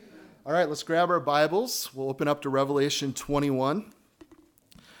All right, let's grab our Bibles. We'll open up to Revelation 21.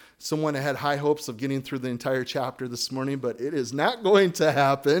 Someone had high hopes of getting through the entire chapter this morning, but it is not going to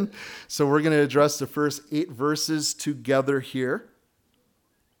happen. So we're going to address the first 8 verses together here.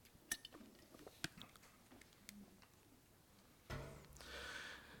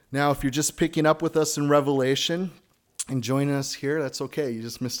 Now, if you're just picking up with us in Revelation and joining us here, that's okay. You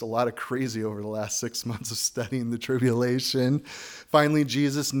just missed a lot of crazy over the last 6 months of studying the tribulation. Finally,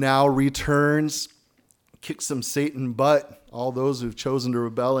 Jesus now returns, kicks some Satan butt, all those who've chosen to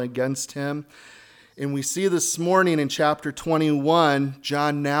rebel against him. And we see this morning in chapter 21,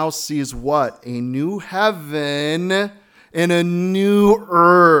 John now sees what? A new heaven and a new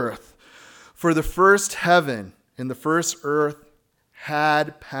earth. For the first heaven and the first earth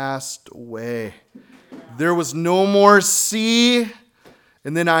had passed away. There was no more sea.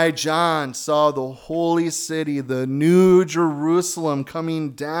 And then I, John, saw the holy city, the new Jerusalem,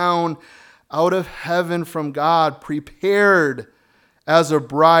 coming down out of heaven from God, prepared as a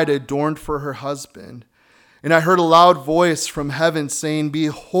bride adorned for her husband. And I heard a loud voice from heaven saying,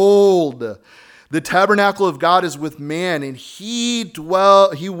 "Behold, the tabernacle of God is with man, and he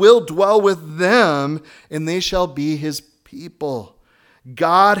will dwell with them, and they shall be his people.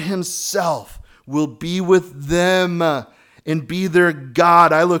 God himself will be with them and be their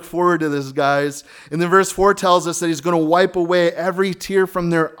God." I look forward to this, guys. And then verse 4 tells us that he's going to wipe away every tear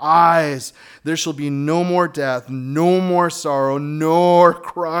from their eyes. There shall be no more death, no more sorrow, nor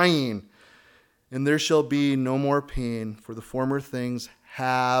crying. And there shall be no more pain, for the former things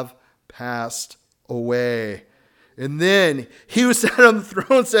have passed away. And then he who sat on the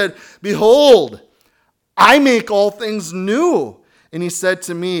throne said, "Behold, I make all things new." And he said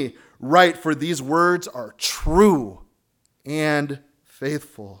to me, "Write, for these words are true and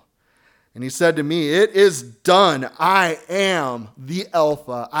faithful." And he said to me, "It is done. I am the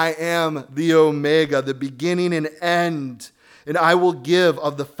Alpha. I am the Omega, the beginning and end. And I will give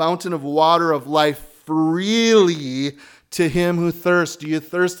of the fountain of water of life freely to him who thirsts." Do you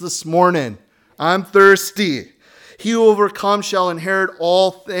thirst this morning? I'm thirsty. "He who overcomes shall inherit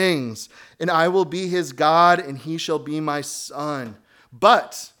all things, and I will be his God, and he shall be my son.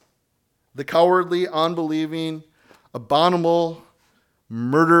 But the cowardly, unbelieving, abominable,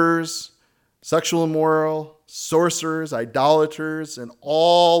 murderers, sexual immoral, sorcerers, idolaters, and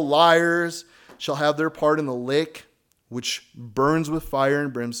all liars shall have their part in the lake which burns with fire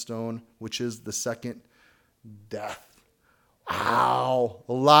and brimstone, which is the second death." Wow,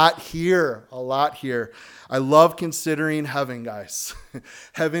 a lot here. I love considering heaven, guys.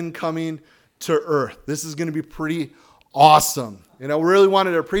 Heaven coming to earth. This is going to be pretty awesome. And I really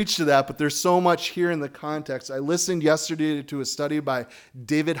wanted to preach to that, but there's so much here in the context. I listened yesterday to a study by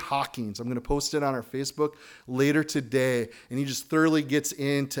David Hawkins. I'm going to post it on our Facebook later today. And he just thoroughly gets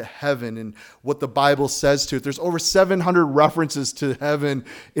into heaven and what the Bible says to it. There's over 700 references to heaven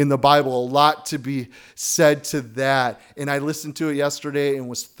in the Bible. A lot to be said to that. And I listened to it yesterday and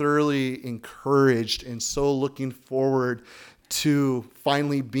was thoroughly encouraged and so looking forward to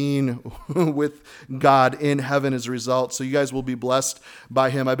finally being with God in heaven as a result. So you guys will be blessed by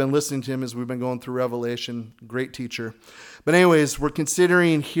him. I've been listening to him as we've been going through Revelation. Great teacher. But anyways, we're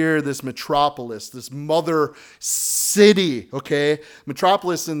considering here this metropolis, this mother city, okay?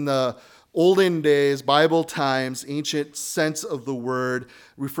 Metropolis in the olden days, Bible times, ancient sense of the word,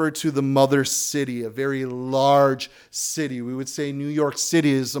 referred to the mother city, a very large city. We would say New York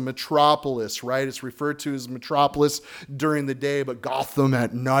City is a metropolis, right? It's referred to as metropolis during the day, but Gotham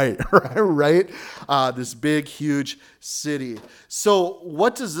at night, right? This big, huge city. So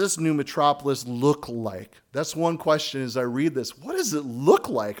what does this new metropolis look like? That's one question as I read this. What does it look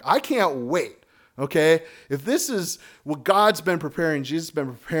like? I can't wait. Okay, if this is what God's been preparing, Jesus has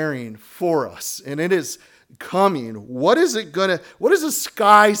been preparing for us, and it is coming, what is a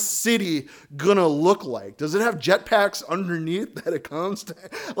sky city gonna look like? Does it have jetpacks underneath that it comes to?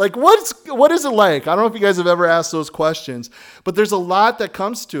 Like, what is it like? I don't know if you guys have ever asked those questions, but there's a lot that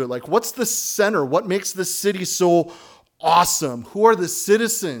comes to it. Like, what's the center? What makes the city so awesome? Who are the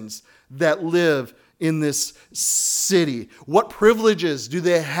citizens that live in this city? What privileges do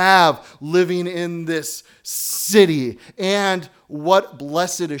they have living in this city? And what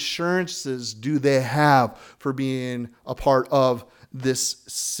blessed assurances do they have for being a part of this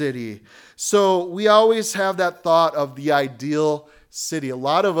city? So we always have that thought of the ideal city. A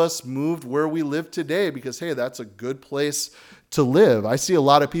lot of us moved where we live today because, hey, that's a good place to live. I see a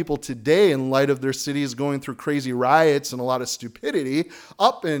lot of people today, in light of their cities going through crazy riots and a lot of stupidity,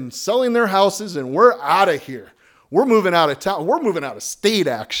 up and selling their houses, and we're out of here. We're moving out of town. We're moving out of state,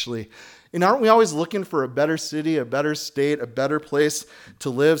 actually. And aren't we always looking for a better city, a better state, a better place to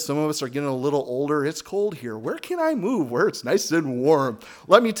live? Some of us are getting a little older. It's cold here. Where can I move where it's nice and warm?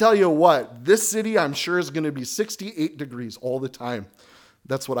 Let me tell you what, this city I'm sure is going to be 68 degrees all the time.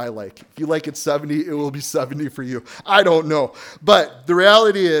 That's what I like. If you like it 70, it will be 70 for you. I don't know. But the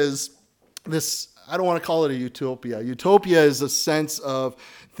reality is this, I don't want to call it a utopia. Utopia is a sense of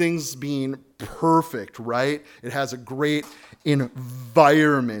things being perfect, right? It has a great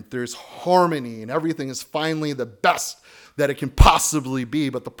environment. There's harmony and everything is finally the best that it can possibly be.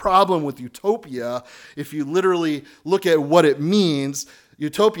 But the problem with utopia, if you literally look at what it means,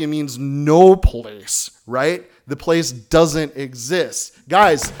 utopia means no place, right? The place doesn't exist.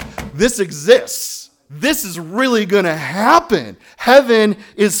 Guys, this exists. This is really going to happen. Heaven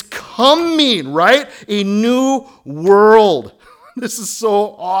is coming, right? A new world. This is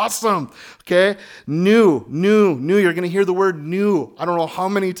so awesome. Okay? New. You're going to hear the word new. I don't know how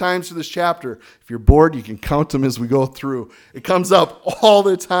many times through this chapter. If you're bored, you can count them as we go through. It comes up all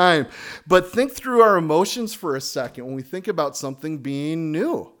the time. But think through our emotions for a second when we think about something being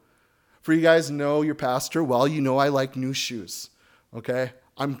new. For you guys know your pastor, well, you know I like new shoes. Okay?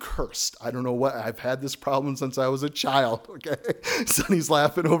 I'm cursed. I don't know what. I've had this problem since I was a child, okay? Sonny's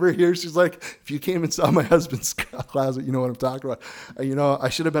laughing over here. She's like, if you came and saw my husband's closet, you know what I'm talking about. I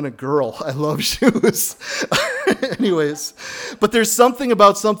should have been a girl. I love shoes. Anyways, but there's something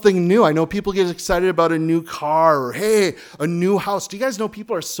about something new. I know people get excited about a new car or, hey, a new house. Do you guys know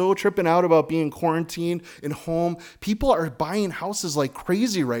people are so tripping out about being quarantined and home? People are buying houses like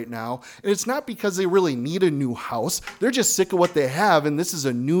crazy right now. And it's not because they really need a new house. They're just sick of what they have. And this is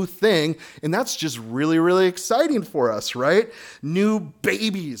a new thing. And that's just really, really exciting for us, right? New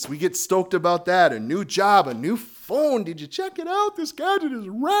babies. We get stoked about that. A new job, a new phone. Did you check it out? This gadget is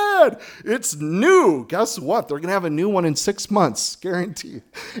rad. It's new. Guess what? They're going to have a new one in 6 months. Guarantee.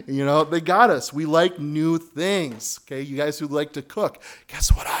 They got us. We like new things. Okay. You guys who like to cook,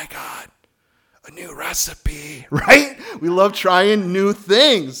 guess what I got? A new recipe, right? We love trying new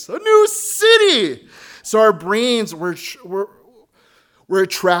things. A new city. So our brains, we're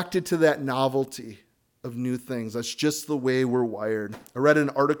attracted to that novelty of new things. That's just the way we're wired. I read an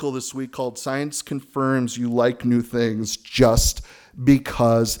article this week called Science Confirms You Like New Things Just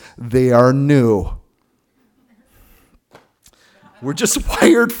Because They Are New. We're just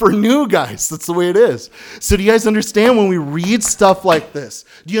wired for new, guys. That's the way it is. So do you guys understand when we read stuff like this?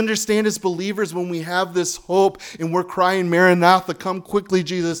 Do you understand as believers when we have this hope and we're crying, Maranatha, come quickly,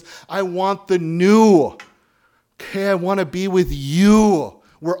 Jesus. I want the new. Okay, I want to be with you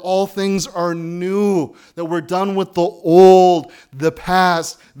where all things are new, that we're done with the old, the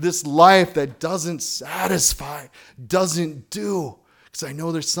past, this life that doesn't satisfy, doesn't do, because I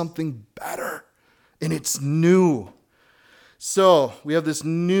know there's something better and it's new. So we have this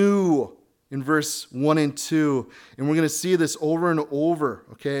new in verse 1 and 2, and we're going to see this over and over,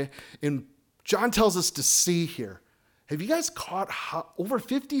 okay? And John tells us to see here. Have you guys caught over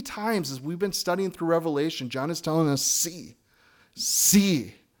 50 times as we've been studying through Revelation, John is telling us, see.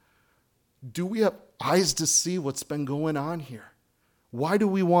 See. Do we have eyes to see what's been going on here? Why do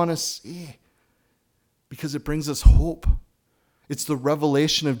we want to see? Because it brings us hope. It's the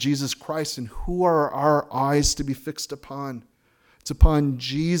revelation of Jesus Christ, and who are our eyes to be fixed upon? It's upon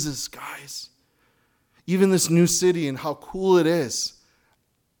Jesus, guys. Even this new city and how cool it is.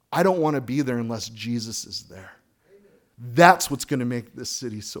 I don't want to be there unless Jesus is there. That's what's going to make this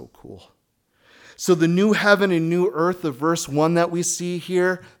city so cool. So the new heaven and new earth of verse 1 that we see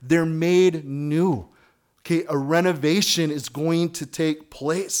here, they're made new. Okay, a renovation is going to take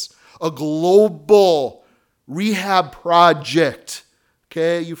place. A global rehab project.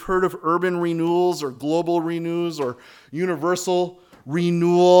 Okay, you've heard of urban renewals or global renewals or universal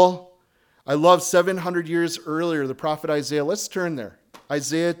renewal. I love 700 years earlier, the prophet Isaiah. Let's turn there.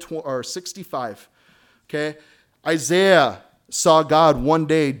 Isaiah 65. Okay, Isaiah saw God one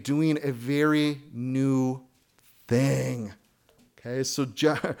day doing a very new thing. Okay,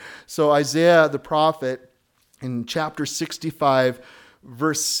 so Isaiah the prophet in chapter 65,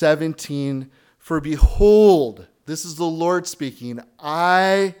 verse 17, for behold, this is the Lord speaking,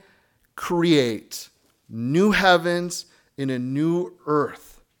 I create new heavens and a new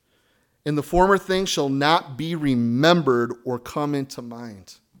earth, and the former things shall not be remembered or come into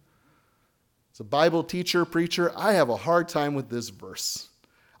mind. As a Bible teacher, preacher, I have a hard time with this verse.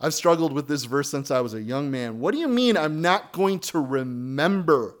 I've struggled with this verse since I was a young man. What do you mean I'm not going to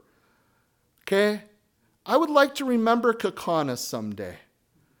remember? Okay? I would like to remember Kaukauna someday.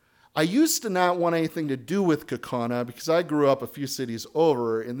 I used to not want anything to do with Kaukauna because I grew up a few cities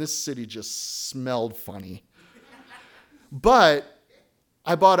over and this city just smelled funny. But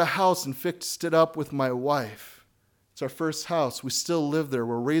I bought a house and fixed it up with my wife. It's our first house. We still live there.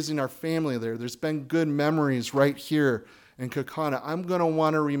 We're raising our family there. There's been good memories right here in Kaukauna. I'm going to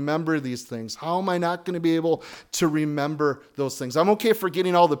want to remember these things. How am I not going to be able to remember those things? I'm okay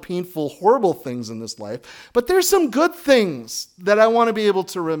forgetting all the painful, horrible things in this life, but there's some good things that I want to be able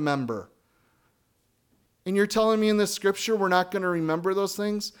to remember. And you're telling me in this scripture we're not going to remember those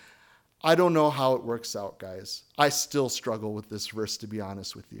things? I don't know how it works out, guys. I still struggle with this verse, to be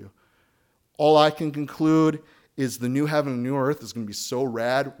honest with you. All I can conclude is the new heaven and new earth is going to be so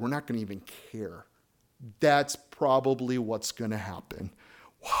rad, we're not going to even care. That's probably what's going to happen.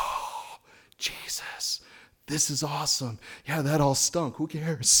 Whoa, Jesus, this is awesome. Yeah, that all stunk. Who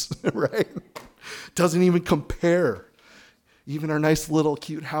cares, right? Doesn't even compare. Even our nice little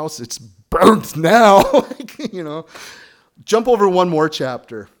cute house, it's burnt now. Jump over one more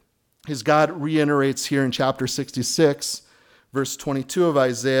chapter. As God reiterates here in chapter 66, verse 22 of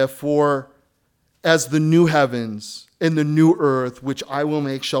Isaiah, for as the new heavens and the new earth, which I will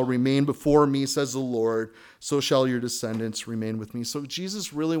make, shall remain before me, says the Lord, so shall your descendants remain with me. So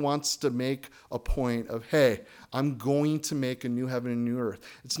Jesus really wants to make a point of, hey, I'm going to make a new heaven and new earth.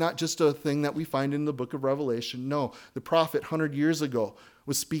 It's not just a thing that we find in the book of Revelation. No, the prophet 100 years ago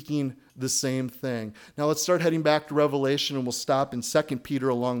was speaking the same thing. Now let's start heading back to Revelation, and we'll stop in 2 Peter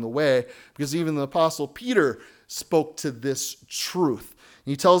along the way, because even the apostle Peter spoke to this truth.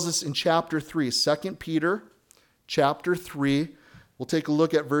 And he tells us in chapter 3, 2 Peter chapter 3, we'll take a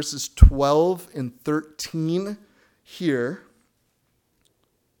look at verses 12 and 13 here.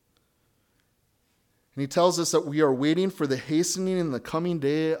 And he tells us that we are waiting for the hastening and the coming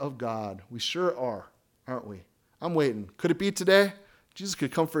day of God. We sure are, aren't we? I'm waiting. Could it be today? Jesus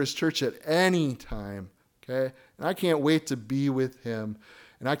could come for his church at any time, okay? And I can't wait to be with him.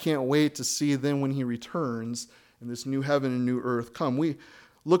 And I can't wait to see then when he returns and this new heaven and new earth come. We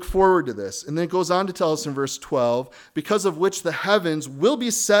look forward to this. And then it goes on to tell us in verse 12, because of which the heavens will be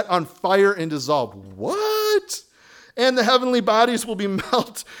set on fire and dissolved. What? And the heavenly bodies will be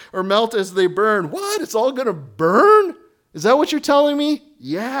melt as they burn. What? It's all going to burn? Is that what you're telling me?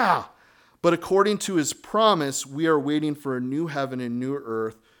 Yeah. But according to his promise, we are waiting for a new heaven and new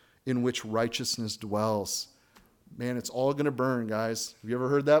earth in which righteousness dwells. Man, it's all going to burn, guys. Have you ever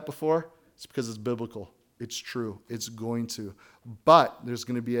heard that before? It's because it's biblical. It's true. It's going to. But there's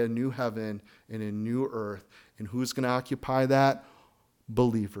going to be a new heaven and a new earth. And who's going to occupy that?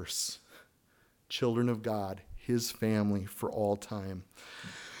 Believers. Children of God. His family for all time.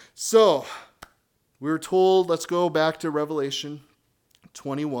 So, we were told, let's go back to Revelation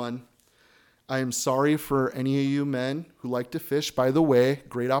 21. I am sorry for any of you men who like to fish. By the way,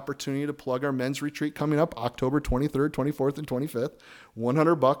 great opportunity to plug our men's retreat coming up October 23rd, 24th, and 25th.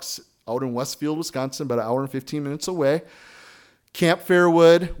 $100 out in Westfield, Wisconsin, about an hour and 15 minutes away. Camp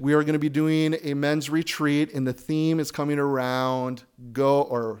Fairwood, we are going to be doing a men's retreat, and the theme is coming around Matthew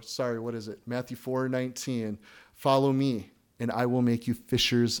 4:19. Follow me, and I will make you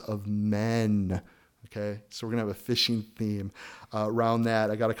fishers of men. Okay, so we're going to have a fishing theme around that.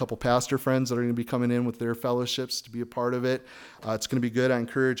 I got a couple pastor friends that are going to be coming in with their fellowships to be a part of it. It's going to be good. I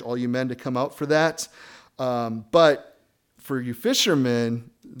encourage all you men to come out for that. But for you fishermen,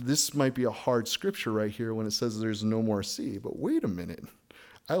 this might be a hard scripture right here when it says there's no more sea. But wait a minute.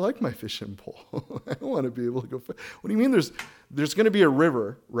 I like my fishing pole. I want to be able to go fish. What do you mean there's going to be a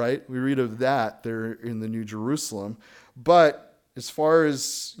river, right? We read of that there in the New Jerusalem. But as far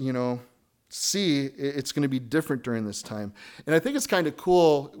as, sea, it's going to be different during this time. And I think it's kind of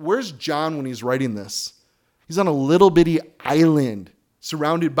cool. Where's John when he's writing this? He's on a little bitty island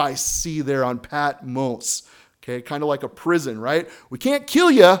surrounded by sea there on Patmos. Okay, kind of like a prison, right? We can't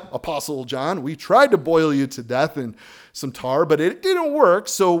kill you, Apostle John. We tried to boil you to death in some tar, but it didn't work.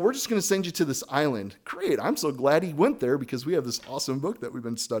 So we're just going to send you to this island. Great. I'm so glad he went there because we have this awesome book that we've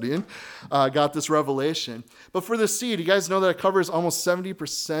been studying. Got this revelation. But for the sea, do you guys know that it covers almost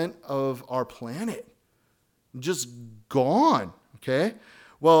 70% of our planet? Just gone. Okay.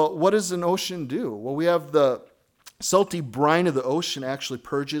 Well, what does an ocean do? Well, we have the salty brine of the ocean actually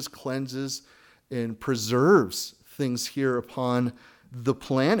purges, cleanses, and preserves things here upon the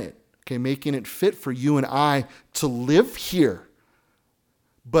planet, okay, making it fit for you and I to live here.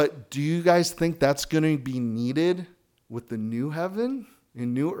 But do you guys think that's going to be needed with the new heaven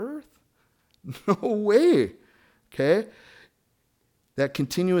and new earth? No way, okay? That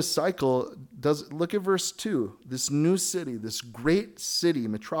continuous cycle does. Look at verse 2. This new city, this great city,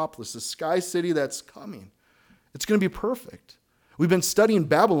 metropolis, the sky city that's coming. It's going to be perfect. We've been studying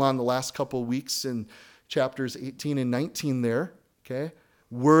Babylon the last couple of weeks in chapters 18 and 19 there, okay?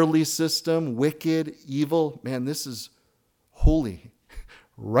 Worldly system, wicked, evil. Man, this is holy,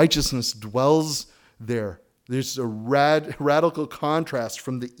 Righteousness dwells there. There's a radical contrast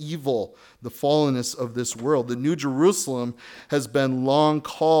from the evil, the fallenness of this world. The New Jerusalem has been long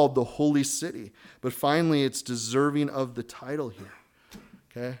called the Holy City, but finally it's deserving of the title here.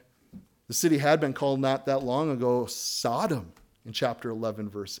 Okay? The city had been called not that long ago Sodom in chapter 11,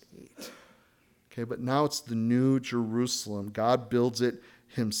 verse 8. Okay, but now it's the New Jerusalem. God builds it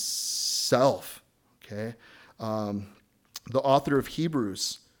himself. Okay? The author of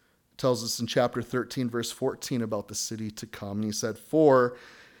Hebrews tells us in chapter 13, verse 14 about the city to come. And he said, "For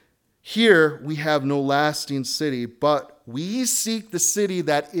here we have no lasting city, but we seek the city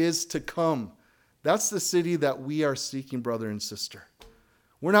that is to come." That's the city that we are seeking, brother and sister.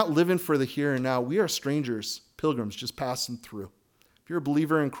 We're not living for the here and now. We are strangers, pilgrims, just passing through. If you're a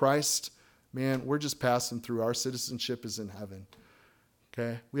believer in Christ, man, we're just passing through. Our citizenship is in heaven.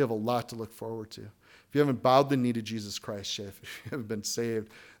 Okay? We have a lot to look forward to. If you haven't bowed the knee to Jesus Christ yet, if you haven't been saved,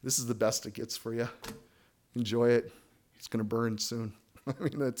 this is the best it gets for you. Enjoy it. It's going to burn soon. I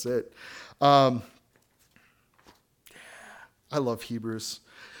mean, that's it. I love Hebrews.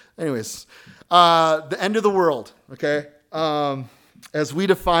 Anyways, the end of the world, okay, as we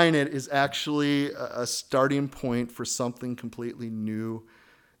define it, is actually a starting point for something completely new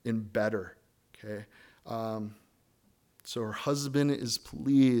and better, okay? So her husband is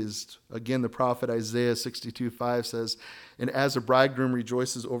pleased. Again, the prophet Isaiah 62:5 says, "And as a bridegroom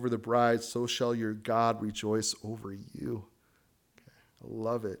rejoices over the bride, so shall your God rejoice over you." Okay, I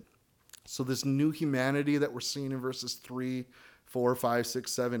love it. So this new humanity that we're seeing in verses 3, 4, 5,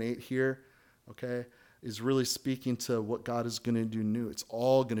 6, 7, 8 here, okay, is really speaking to what God is going to do new. It's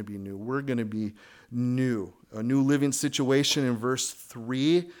all going to be new. We're going to be new. A new living situation in verse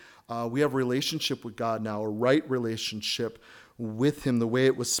 3. We have a relationship with God now, a right relationship with him, the way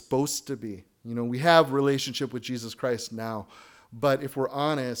it was supposed to be. You know, we have a relationship with Jesus Christ now, but if we're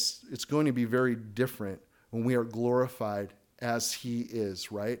honest, it's going to be very different when we are glorified as he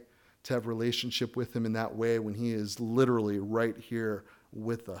is, right? To have a relationship with him in that way when he is literally right here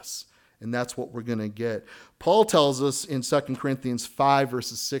with us. And that's what we're going to get. Paul tells us in 2 Corinthians 5,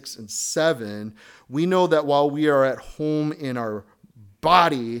 verses 6 and 7, we know that while we are at home in our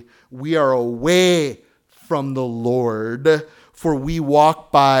body, we are away from the Lord, for we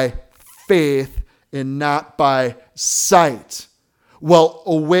walk by faith and not by sight. Well,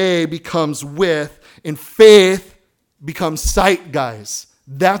 away becomes with, and faith becomes sight, guys.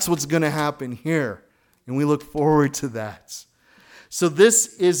 That's what's going to happen here, and we look forward to that. So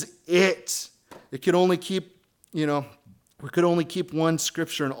this is it. It could only keep, we could only keep one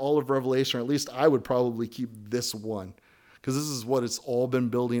scripture in all of Revelation, or at least I would probably keep this one, because this is what it's all been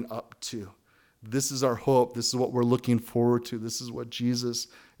building up to. This is our hope. This is what we're looking forward to. This is what Jesus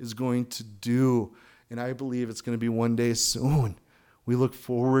is going to do. And I believe it's going to be one day soon. We look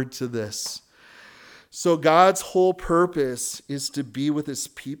forward to this. So God's whole purpose is to be with his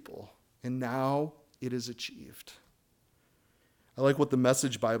people. And now it is achieved. I like what the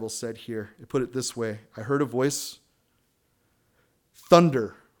Message Bible said here. It put it this way. I heard a voice,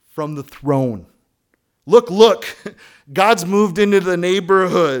 thunder from the throne. Look, God's moved into the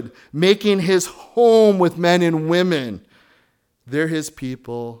neighborhood, making his home with men and women. They're his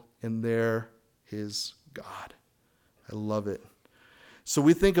people, and they're his God. I love it. So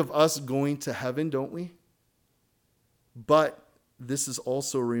we think of us going to heaven, don't we? But this is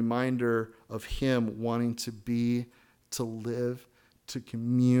also a reminder of him wanting to be, to live, to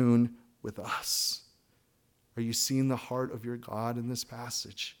commune with us. Are you seeing the heart of your God in this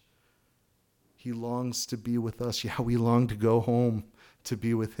passage? He longs to be with us. Yeah, we long to go home to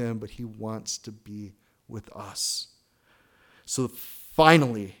be with him, but he wants to be with us. So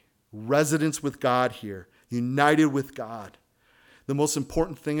finally, residence with God here, united with God. The most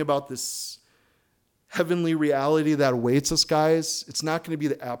important thing about this heavenly reality that awaits us, guys, it's not going to be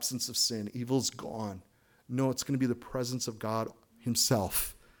the absence of sin. Evil's gone. No, it's going to be the presence of God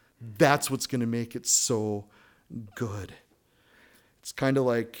himself. That's what's going to make it so good. It's kind of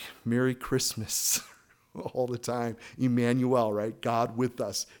like Merry Christmas all the time. Emmanuel, right? God with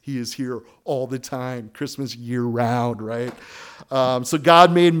us. He is here all the time. Christmas year round, right? So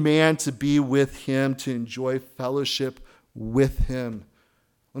God made man to be with him, to enjoy fellowship with him.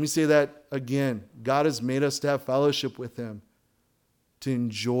 Let me say that again. God has made us to have fellowship with him, to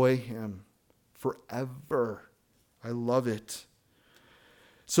enjoy him forever. I love it.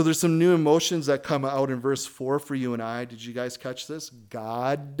 So there's some new emotions that come out in verse 4 for you and I. Did you guys catch this?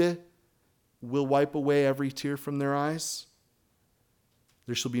 God will wipe away every tear from their eyes.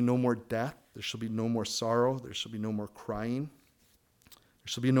 There shall be no more death. There shall be no more sorrow. There shall be no more crying. There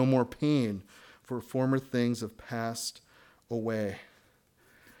shall be no more pain, for former things have passed away.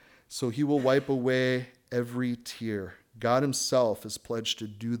 So he will wipe away every tear. God himself is pledged to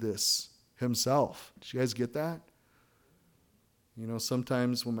do this himself. Did you guys get that? You know,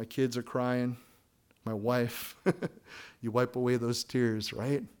 sometimes when my kids are crying, my wife, you wipe away those tears,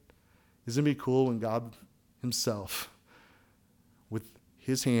 right? Isn't it cool when God himself, with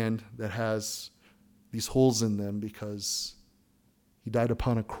his hand that has these holes in them because he died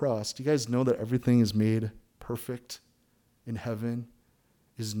upon a cross. Do you guys know that everything is made perfect in heaven,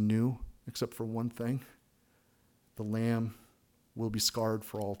 is new, except for one thing? The lamb will be scarred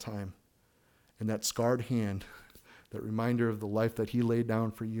for all time. And that scarred hand, that reminder of the life that he laid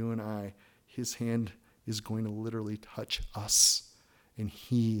down for you and I, his hand is going to literally touch us, and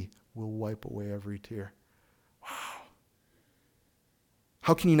he will wipe away every tear. Wow.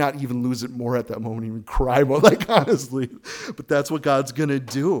 How can you not even lose it more at that moment, even cry more, like, honestly? But that's what God's going to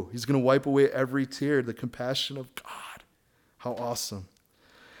do. He's going to wipe away every tear, the compassion of God. How awesome.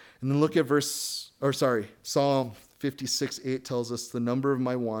 And then look at Psalm 56:8 tells us, the number of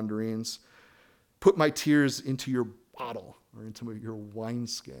my wanderings, put my tears into your bottle, or into your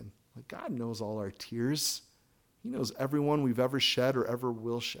wineskin. Like, God knows all our tears. He knows everyone we've ever shed or ever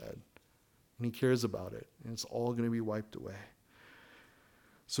will shed. And he cares about it. And it's all going to be wiped away.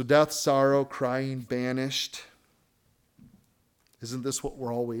 So death, sorrow, crying, banished. Isn't this what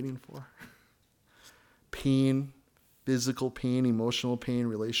we're all waiting for? Pain, physical pain, emotional pain,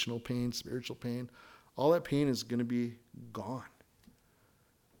 relational pain, spiritual pain. All that pain is going to be gone.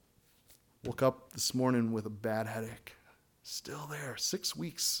 Woke up this morning with a bad headache. Still there. 6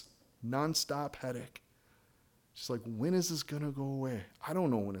 weeks. Nonstop headache. Just like, when is this going to go away? I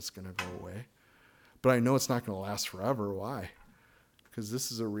don't know when it's going to go away. But I know it's not going to last forever. Why? Because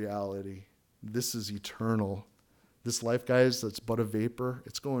this is a reality. This is eternal. This life, guys, that's but a vapor.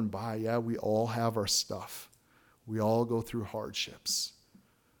 It's going by. Yeah, we all have our stuff. We all go through hardships.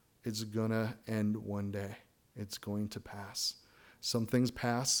 It's going to end one day. It's going to pass. Some things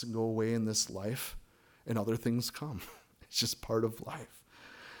pass and go away in this life, and other things come. It's just part of life.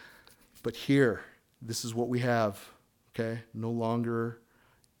 But here, this is what we have, okay? No longer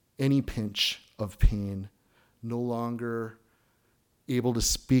any pinch of pain. No longer able to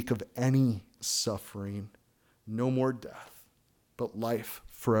speak of any suffering. No more death, but life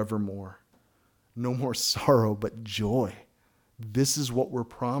forevermore. No more sorrow, but joy. This is what we're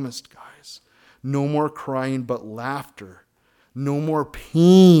promised, guys. No more crying, but laughter. No more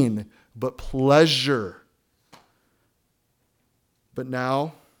pain, but pleasure. But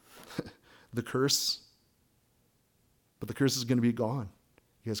now, the curse is going to be gone.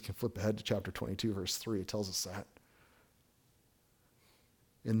 You guys can flip ahead to chapter 22, verse 3. It tells us that.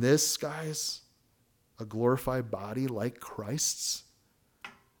 In this, guys, a glorified body like Christ's,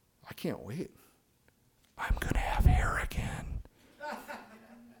 I can't wait. I'm going to have hair again.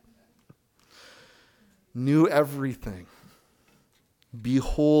 New everything.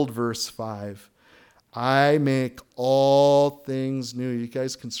 Behold, verse 5. I make all things new. You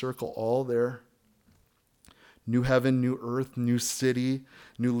guys can circle all there. New heaven, new earth, new city,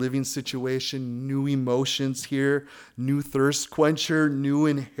 new living situation, new emotions here, new thirst quencher, new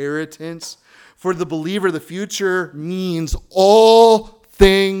inheritance. For the believer, the future means all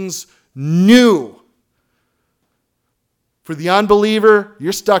things new. For the unbeliever,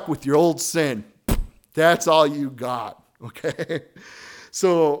 you're stuck with your old sin. That's all you got, okay?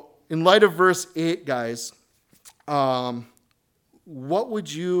 So in light of verse 8, guys, what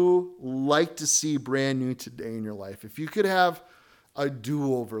would you like to see brand new today in your life? If you could have a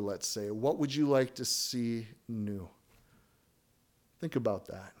do-over, let's say, what would you like to see new? Think about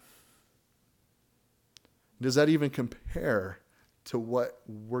that. Does that even compare to what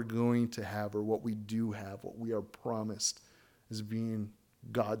we're going to have, or what we do have, what we are promised as being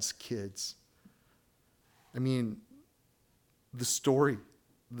God's kids? I mean, the story,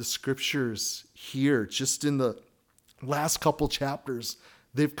 the scriptures here, just in the last couple chapters,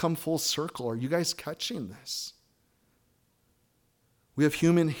 they've come full circle. Are you guys catching this? We have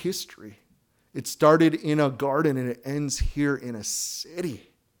human history. It started in a garden and it ends here in a city.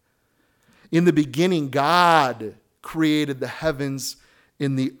 In the beginning, God created the heavens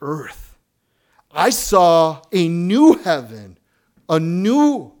and the earth. I saw a new heaven, a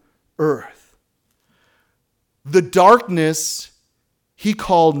new earth. The darkness he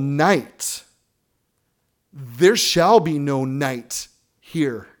called night. There shall be no night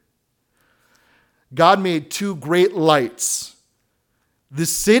here. God made two great lights. The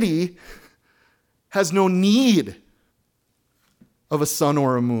city has no need of a sun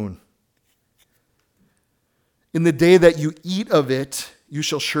or a moon. In the day that you eat of it, you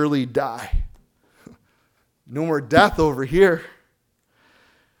shall surely die. No more death over here.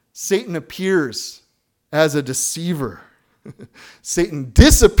 Satan appears as a deceiver. Satan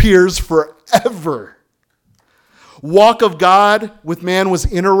disappears forever. Walk of God with man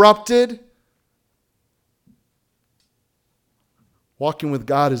was interrupted. Walking with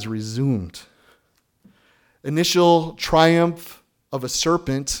God is resumed. Initial triumph of a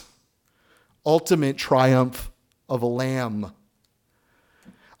serpent, ultimate triumph of a lamb.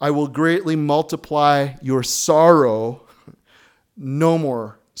 I will greatly multiply your sorrow, no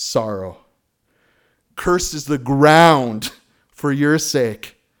more sorrow. Cursed is the ground for your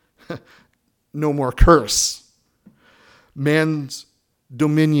sake, no more curse. Man's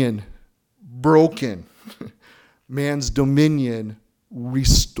dominion broken, man's dominion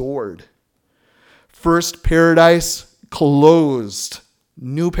restored. First paradise closed,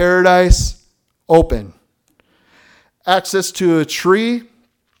 new paradise open. Access to a tree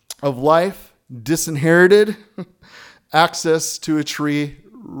of life disinherited, access to a tree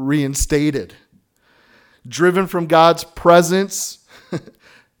reinstated. Driven from God's presence,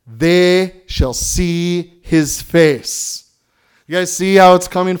 they shall see his face. You guys see how it's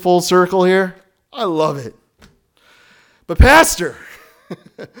coming full circle here? I love it. But Pastor,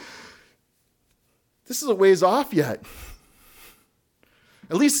 this is a ways off yet.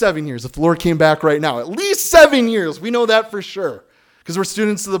 At least 7 years if the Lord came back right now. At least 7 years. We know that for sure. Because we're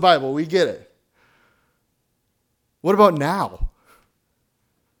students of the Bible. We get it. What about now?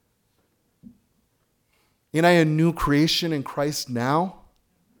 Ain't I a new creation in Christ now?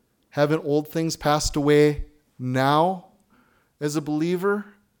 Haven't old things passed away now as a believer?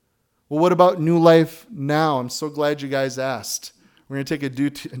 Well, what about new life now? I'm so glad you guys asked. We're going to take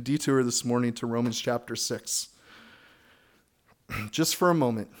a detour this morning to Romans chapter 6. Just for a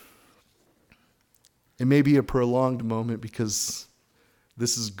moment. It may be a prolonged moment because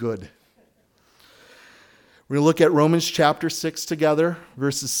this is good. We're going to look at Romans chapter 6 together,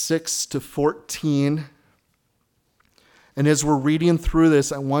 verses 6 to 14. And as we're reading through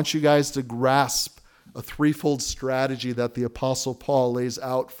this, I want you guys to grasp a threefold strategy that the Apostle Paul lays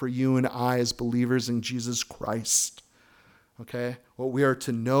out for you and I as believers in Jesus Christ. Okay? What we are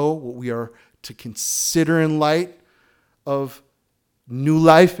to know, what we are to consider in light of new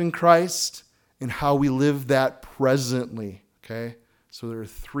life in Christ, and how we live that presently. Okay? So there are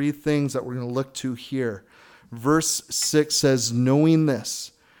three things that we're going to look to here. Verse 6 says, knowing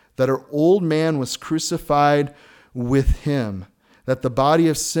this, that our old man was crucified with him, that the body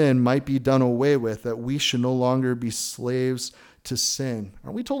of sin might be done away with, that we should no longer be slaves to sin.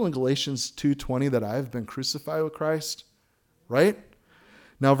 Aren't we told in Galatians 2:20 that I have been crucified with Christ? Right?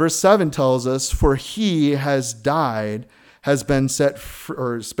 Now verse 7 tells us, for he has died, has been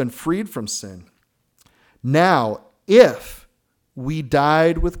been freed from sin. Now, if we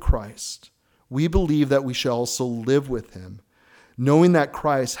died with Christ, we believe that we shall also live with him, knowing that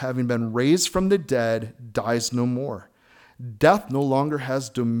Christ, having been raised from the dead, dies no more. Death no longer has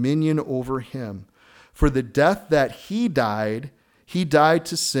dominion over him. For the death that he died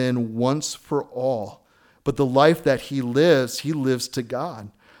to sin once for all. But the life that he lives to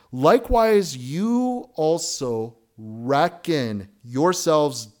God. Likewise, you also reckon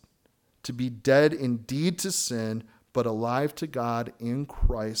yourselves to be dead indeed to sin, but alive to God in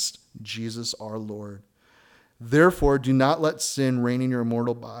Christ Jesus our Lord. Therefore, do not let sin reign in your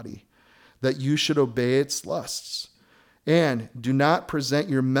mortal body, that you should obey its lusts. And do not present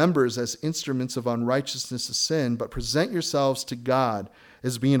your members as instruments of unrighteousness to sin, but present yourselves to God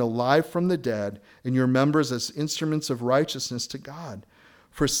as being alive from the dead, and your members as instruments of righteousness to God.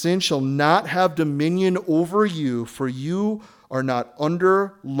 For sin shall not have dominion over you, for you are not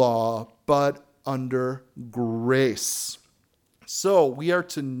under law, but under grace. So we are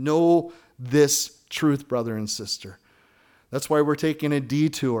to know this truth, brother and sister. That's why we're taking a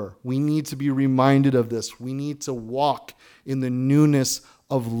detour. We need to be reminded of this. We need to walk in the newness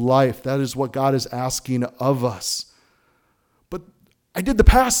of life. That is what God is asking of us. But I did the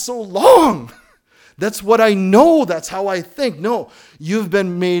past so long. That's what I know. That's how I think. No, you've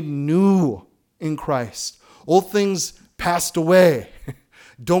been made new in Christ. Old things passed away.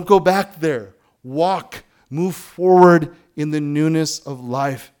 Don't go back there. Walk, move forward in the newness of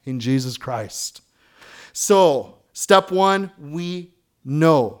life in Jesus Christ. So, step one, we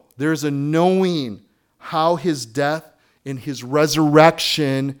know. There's a knowing how his death and his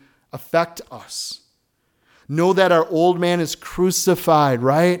resurrection affect us. Know that our old man is crucified,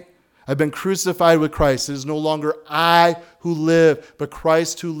 right? I've been crucified with Christ. It is no longer I who live, but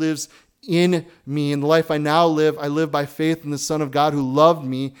Christ who lives in me. In the life I now live, I live by faith in the Son of God who loved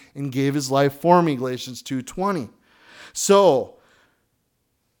me and gave his life for me, Galatians 2:20. So,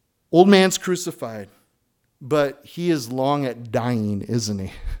 old man's crucified, but he is long at dying, isn't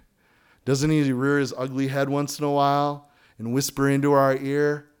he? Doesn't he rear his ugly head once in a while and whisper into our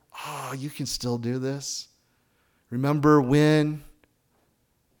ear, oh, you can still do this? Remember when?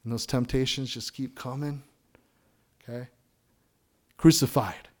 And those temptations just keep coming. Okay?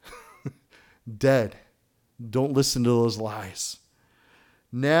 Crucified. Dead. Don't listen to those lies.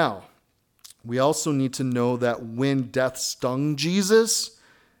 Now, we also need to know that when death stung Jesus,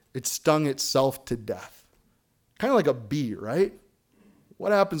 it stung itself to death. Kind of like a bee, right?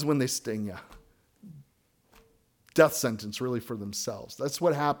 What happens when they sting you? Death sentence really for themselves. That's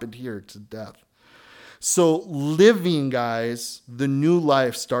what happened here to death. So living, guys, the new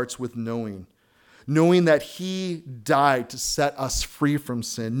life starts with knowing. Knowing that he died to set us free from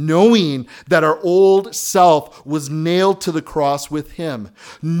sin. Knowing that our old self was nailed to the cross with him.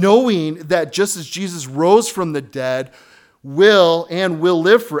 Knowing that just as Jesus rose from the dead, will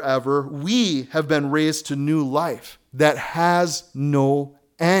live forever, we have been raised to new life that has no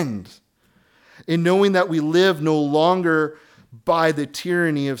end. In knowing that we live no longer by the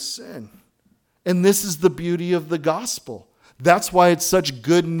tyranny of sin. And this is the beauty of the gospel. That's why it's such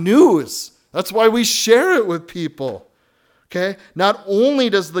good news. That's why we share it with people. Okay? Not only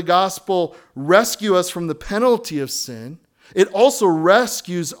does the gospel rescue us from the penalty of sin, it also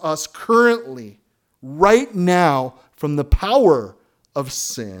rescues us currently, right now, from the power of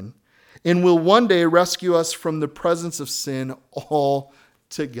sin, and will one day rescue us from the presence of sin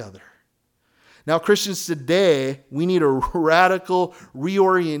altogether. Now, Christians today, we need a radical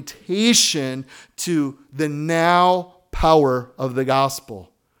reorientation to the now power of the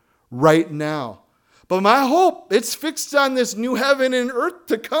gospel. Right now. But my hope, it's fixed on this new heaven and earth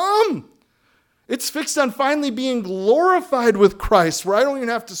to come. It's fixed on finally being glorified with Christ, where I don't even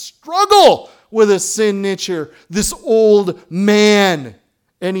have to struggle with a sin nature, this old man,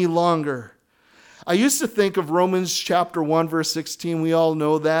 any longer. I used to think of Romans chapter 1, verse 16. We all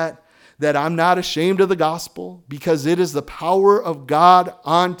know that I'm not ashamed of the gospel because it is the power of God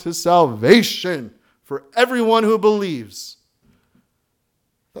unto salvation for everyone who believes.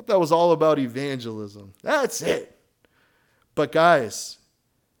 I thought that was all about evangelism. That's it. But guys,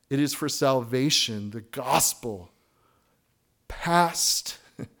 it is for salvation, the gospel, past,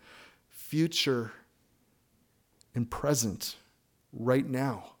 future, and present, right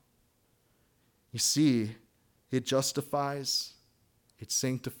now. You see, it justifies, it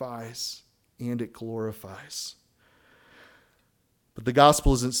sanctifies, and it glorifies. But the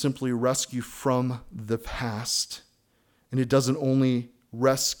gospel isn't simply rescue from the past, and it doesn't only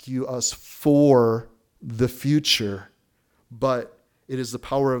rescue us for the future, but it is the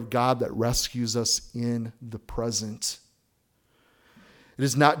power of God that rescues us in the present. It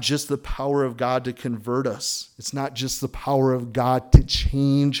is not just the power of God to convert us. It's not just the power of God to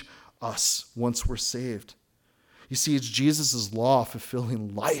change us once we're saved. You see, it's Jesus' law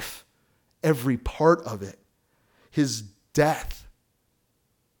fulfilling life, every part of it. His death,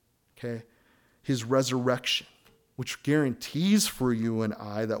 okay, his resurrection, which guarantees for you and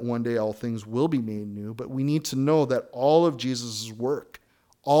I that one day all things will be made new. But we need to know that all of Jesus' work,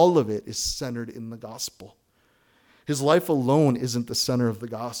 all of it is centered in the gospel. His life alone isn't the center of the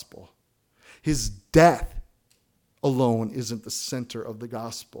gospel. His death alone isn't the center of the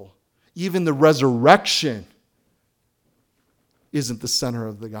gospel. Even the resurrection isn't the center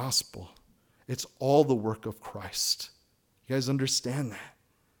of the gospel. It's all the work of Christ. You guys understand that?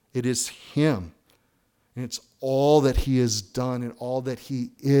 It is him. And it's all that he has done and all that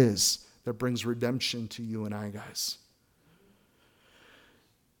he is that brings redemption to you and I, guys.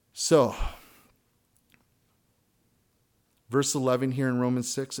 So, verse 11 here in Romans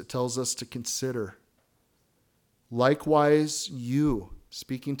 6, it tells us to consider. Likewise, you,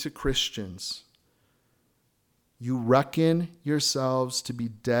 speaking to Christians, you reckon yourselves to be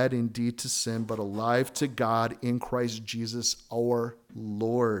dead indeed to sin, but alive to God in Christ Jesus our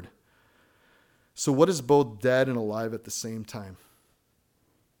Lord. So what is both dead and alive at the same time?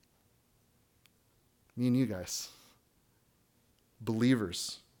 Me and you guys.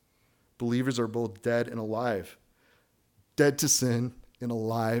 Believers. Believers are both dead and alive. Dead to sin and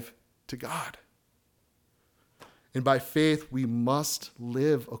alive to God. And by faith, we must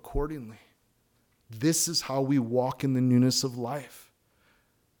live accordingly. This is how we walk in the newness of life.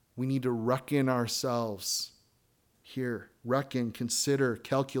 We need to reckon ourselves here. Reckon, consider,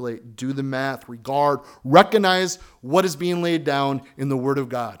 calculate, do the math, regard, recognize what is being laid down in the Word of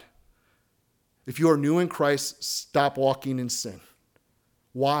God. If you are new in Christ, stop walking in sin.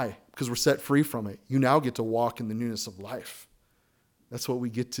 Why? Because we're set free from it. You now get to walk in the newness of life. That's what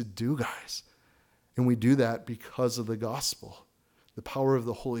we get to do, guys. And we do that because of the gospel. The power of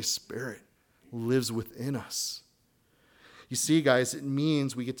the Holy Spirit lives within us. You see, guys, it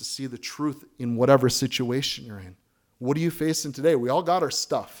means we get to see the truth in whatever situation you're in. What are you facing today? We all got our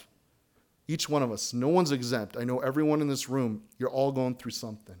stuff. Each one of us. No one's exempt. I know everyone in this room, you're all going through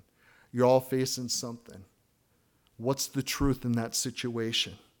something. You're all facing something. What's the truth in that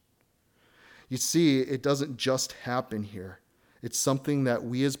situation? You see, it doesn't just happen here. It's something that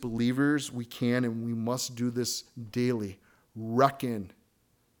we as believers, we can and we must do this daily. Reckon.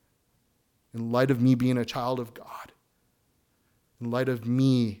 In light of me being a child of God. In light of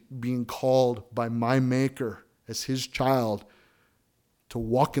me being called by my Maker as his child to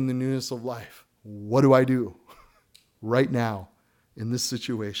walk in the newness of life. What do I do right now in this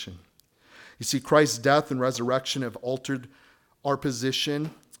situation? You see, Christ's death and resurrection have altered our position,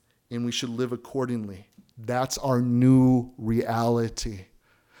 and we should live accordingly. That's our new reality.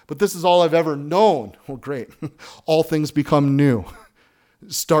 But this is all I've ever known. Well, great. All things become new.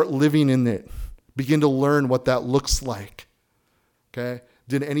 Start living in it. Begin to learn what that looks like. Okay?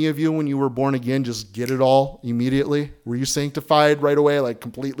 Did any of you, when you were born again, just get it all immediately? Were you sanctified right away, like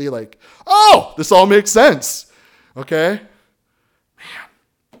completely like, oh, this all makes sense? Okay?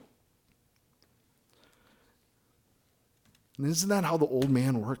 Man. And isn't that how the old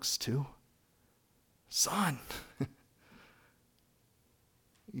man works too? Son,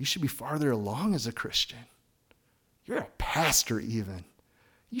 you should be farther along as a Christian. You're a pastor even.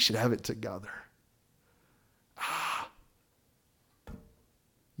 You should have it together.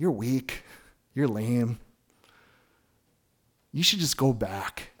 You're weak. You're lame. You should just go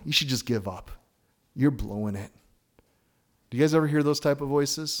back. You should just give up. You're blowing it. Do you guys ever hear those type of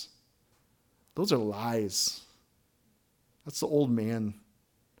voices? Those are lies. That's the old man.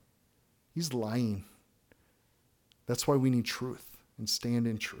 He's lying. That's why we need truth and stand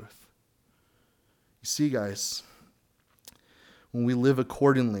in truth. You see, guys, when we live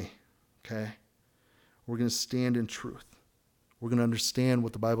accordingly, okay, we're going to stand in truth. We're going to understand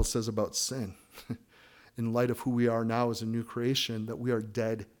what the Bible says about sin in light of who we are now as a new creation, that we are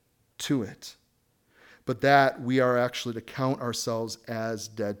dead to it. But that we are actually to count ourselves as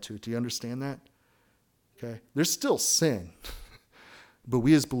dead to it. Do you understand that? Okay. There's still sin, but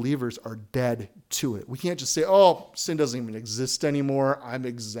we as believers are dead to it. We can't just say, oh, sin doesn't even exist anymore. I'm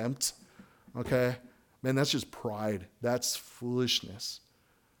exempt. Okay. Man, that's just pride. That's foolishness.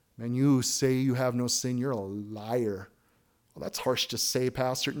 Man, you say you have no sin, you're a liar. Well, that's harsh to say,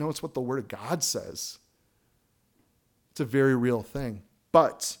 Pastor. No, it's what the Word of God says. It's a very real thing.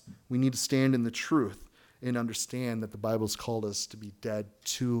 But we need to stand in the truth and understand that the Bible's called us to be dead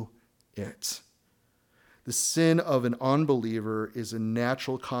to it. The sin of an unbeliever is a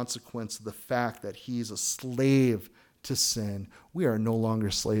natural consequence of the fact that he's a slave to sin. We are no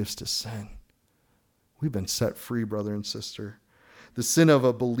longer slaves to sin. We've been set free, brother and sister. The sin of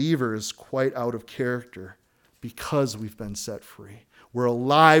a believer is quite out of character because we've been set free. We're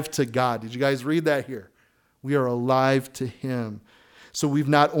alive to God. Did you guys read that here? We are alive to him. So we've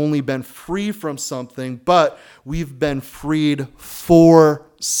not only been free from something, but we've been freed for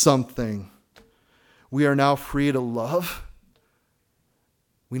something. We are now free to love.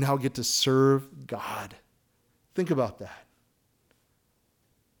 We now get to serve God. Think about that.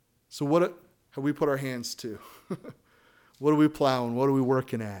 So what have we put our hands to? What are we plowing? What are we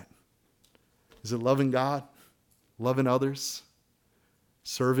working at? Is it loving God? Loving others?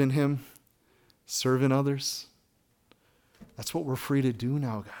 Serving him? Serving others? That's what we're free to do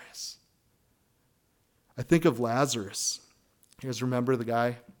now, guys. I think of Lazarus. You guys remember the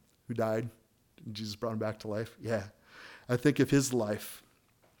guy who died? Jesus brought him back to life? Yeah. I think of his life.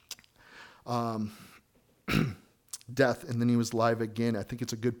 Death, and then he was alive again. I think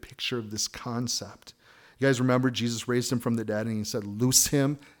it's a good picture of this concept. You guys remember Jesus raised him from the dead and he said, loose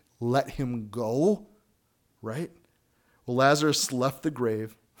him, let him go, right? Well, Lazarus left the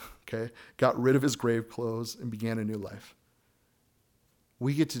grave, okay, got rid of his grave clothes and began a new life.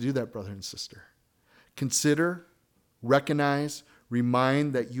 We get to do that, brother and sister. Consider, recognize,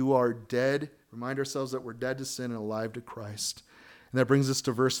 remind that you are dead. Remind ourselves that we're dead to sin and alive to Christ. And that brings us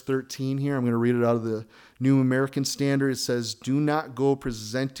to verse 13 here. I'm going to read it out of the New American Standard. It says, do not go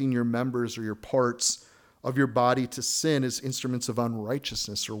presenting your members or your parts of your body to sin as instruments of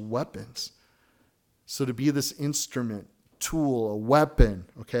unrighteousness or weapons. So to be this instrument, tool, a weapon,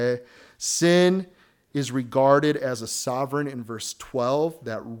 okay? Sin is regarded as a sovereign in verse 12,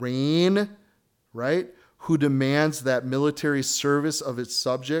 that reign, right? Who demands that military service of its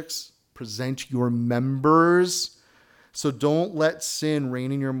subjects. Present your members. So don't let sin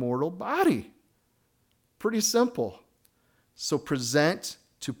reign in your mortal body. Pretty simple. So present,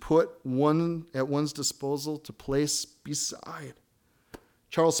 to put one at one's disposal, to place beside.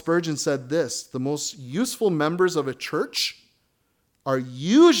 Charles Spurgeon said this, the most useful members of a church are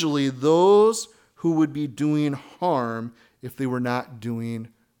usually those who would be doing harm if they were not doing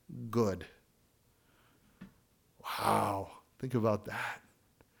good. Wow. Think about that.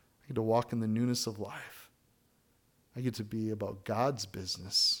 I get to walk in the newness of life. I get to be about God's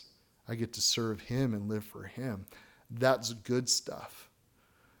business. I get to serve him and live for him. That's good stuff.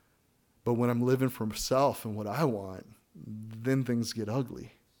 But when I'm living for myself and what I want, then things get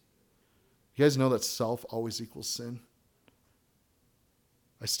ugly. You guys know that self always equals sin?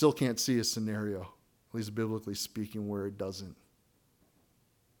 I still can't see a scenario, at least biblically speaking, where it doesn't.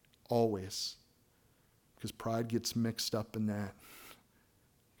 Always. Because pride gets mixed up in that.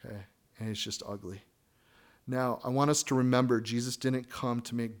 Okay? And it's just ugly. Now, I want us to remember Jesus didn't come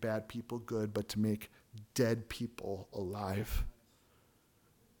to make bad people good, but to make dead people alive.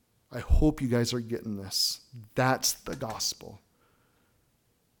 I hope you guys are getting this. That's the gospel.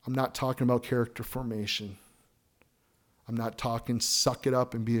 I'm not talking about character formation. I'm not talking suck it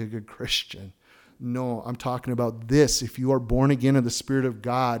up and be a good Christian. No, I'm talking about this. If you are born again of the Spirit of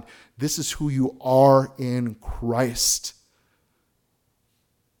God, this is who you are in Christ.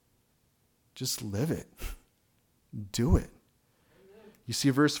 Just live it. Do it. You see,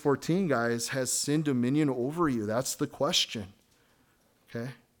 verse 14, guys, has sin dominion over you? That's the question.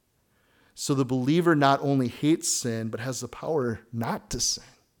 Okay? So the believer not only hates sin, but has the power not to sin.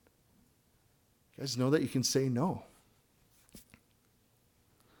 You guys know that you can say no.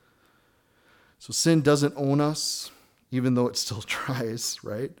 So sin doesn't own us, even though it still tries,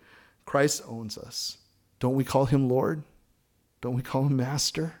 right? Christ owns us. Don't we call him Lord? Don't we call him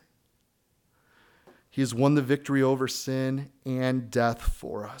Master? He has won the victory over sin and death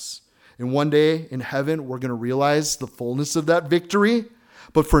for us. And one day in heaven, we're going to realize the fullness of that victory.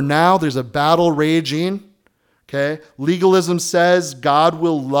 But for now, there's a battle raging. Okay? Legalism says God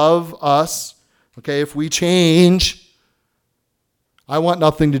will love us. Okay? If we change. I want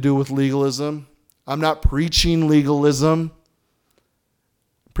nothing to do with legalism. I'm not preaching legalism.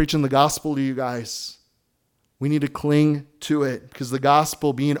 I'm preaching the gospel to you guys. We need to cling to it because the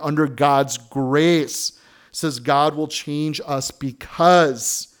gospel, being under God's grace, says God will change us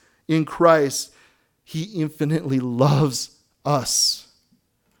because in Christ, he infinitely loves us.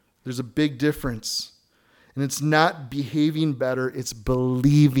 There's a big difference. And it's not behaving better, it's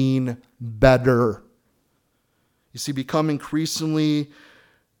believing better. You see, become increasingly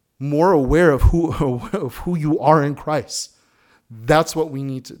more aware of who you are in Christ. That's what we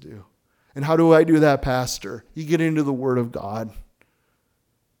need to do. And how do I do that, Pastor? You get into the Word of God.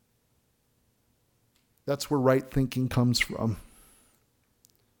 That's where right thinking comes from.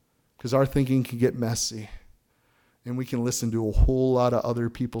 Because our thinking can get messy. And we can listen to a whole lot of other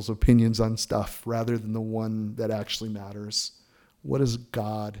people's opinions on stuff rather than the one that actually matters. What does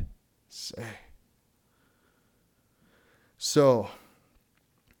God say? So,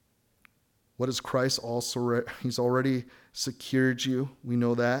 what does Christ also? He's already secured you. We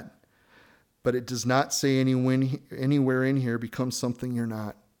know that. But it does not say anywhere in here become something you're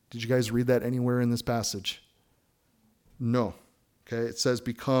not. Did you guys read that anywhere in this passage? No. Okay, it says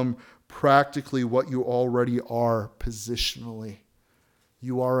become practically what you already are positionally.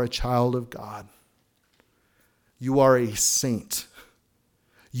 You are a child of God. You are a saint.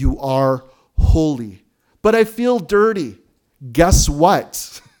 You are holy. But I feel dirty. Guess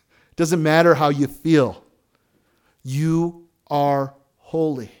what? Doesn't matter how you feel. You are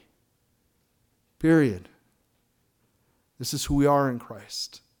holy. Period. This is who we are in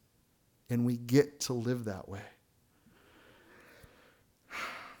Christ. And we get to live that way.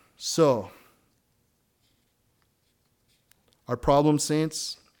 So, our problem,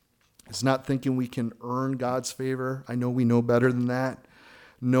 saints, is not thinking we can earn God's favor. I know we know better than that.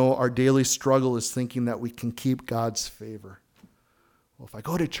 No, our daily struggle is thinking that we can keep God's favor. Well, if I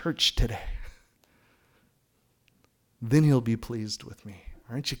go to church today, then he'll be pleased with me.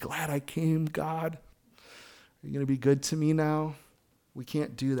 Aren't you glad I came, God? Are you going to be good to me now? We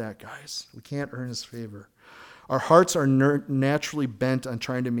can't do that, guys. We can't earn his favor. Our hearts are naturally bent on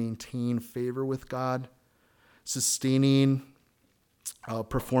trying to maintain favor with God, sustaining a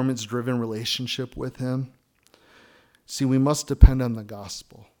performance-driven relationship with him. See, we must depend on the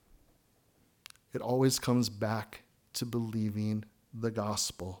gospel. It always comes back to believing the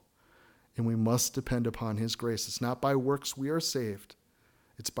gospel. And we must depend upon his grace. It's not by works we are saved.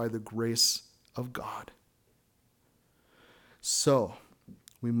 It's by the grace of God. So,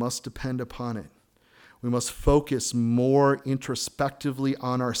 we must depend upon it. We must focus more introspectively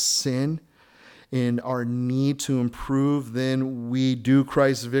on our sin and our need to improve than we do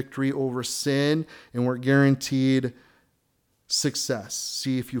Christ's victory over sin, and we're guaranteed success.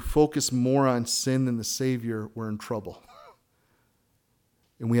 See, if you focus more on sin than the Savior, we're in trouble.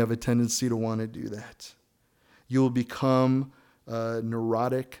 And we have a tendency to want to do that. You will become a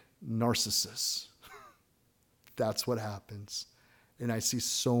neurotic narcissist. That's what happens. And I see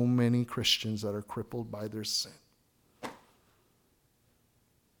so many Christians that are crippled by their sin.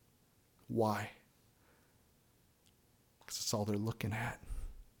 Why? Because it's all they're looking at.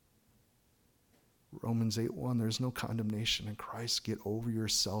 Romans 8:1, there's no condemnation in Christ. Get over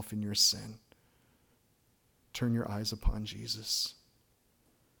yourself and your sin. Turn your eyes upon Jesus.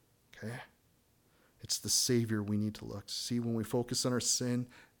 Okay? It's the Savior we need to look. See, when we focus on our sin,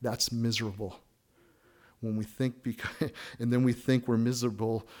 that's miserable. When we think, and then we think we're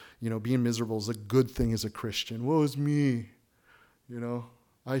miserable, being miserable is a good thing as a Christian. Woe is me.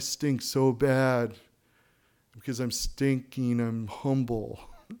 I stink so bad. Because I'm stinking, I'm humble.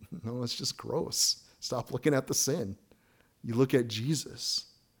 No, it's just gross. Stop looking at the sin. You look at Jesus.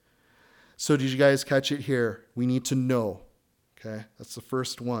 So did you guys catch it here? We need to know. Okay, that's the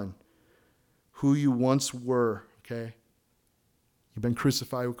first one. Who you once were. Okay, you've been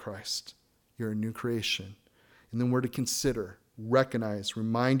crucified with Christ. You're a new creation. And then we're to consider, recognize,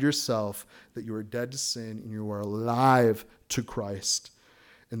 remind yourself that you are dead to sin and you are alive to Christ.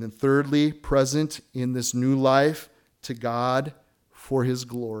 And then thirdly, present in this new life to God for his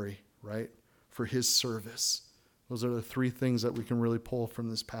glory, right? For his service. Those are the three things that we can really pull from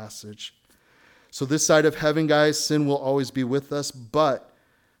this passage. So this side of heaven, guys, sin will always be with us, but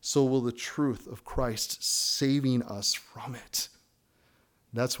so will the truth of Christ saving us from it.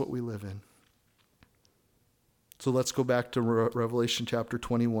 That's what we live in. So let's go back to Revelation chapter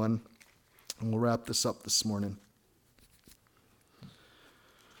 21, and we'll wrap this up this morning.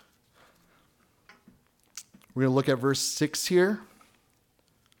 We're going to look at verse 6 here.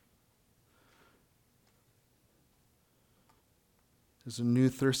 There's a new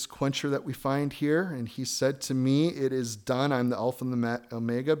thirst quencher that we find here. And he said to me, it is done. I'm the Alpha and the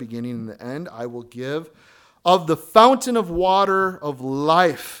Omega, beginning and the end. I will give of the fountain of water of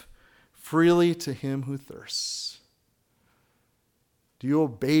life freely to him who thirsts. Do you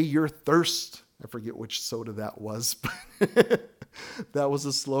obey your thirst? I forget which soda that was, but that was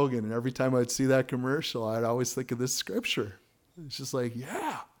a slogan. And every time I'd see that commercial, I'd always think of this scripture. It's just like,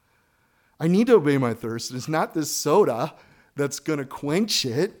 yeah, I need to obey my thirst. It's not this soda that's going to quench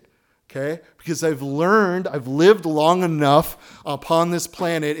it, okay? Because I've lived long enough upon this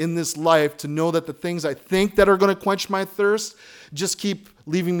planet, in this life, to know that the things I think that are going to quench my thirst just keep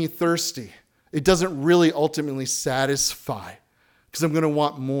leaving me thirsty. It doesn't really ultimately satisfy because I'm going to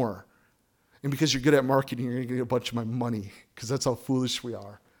want more. And because you're good at marketing, you're going to get a bunch of my money because that's how foolish we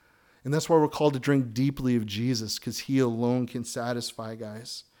are. And that's why we're called to drink deeply of Jesus, because he alone can satisfy,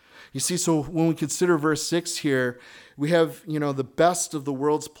 guys. You see, so when we consider verse 6 here, we have, the best of the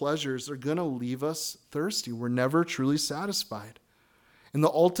world's pleasures are going to leave us thirsty. We're never truly satisfied. And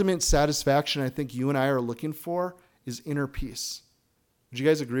the ultimate satisfaction I think you and I are looking for is inner peace. Would you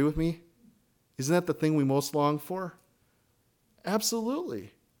guys agree with me? Isn't that the thing we most long for?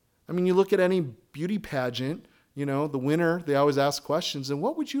 Absolutely. I mean, you look at any beauty pageant, the winner, they always ask questions, and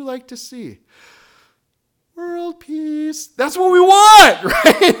what would you like to see? World peace. That's what we want,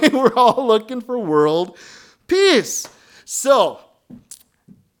 right? We're all looking for world peace. So,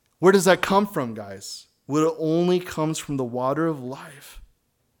 where does that come from, guys? Well, it only comes from the water of life.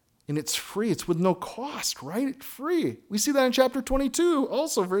 And it's free. It's with no cost, right? It's free. We see that in chapter 22,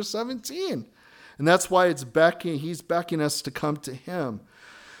 also verse 17. And that's why he's beckoning us to come to him.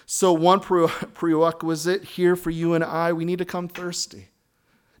 So one prerequisite here for you and I, we need to come thirsty.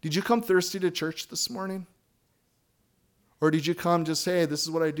 Did you come thirsty to church this morning? Or did you come just, hey, this is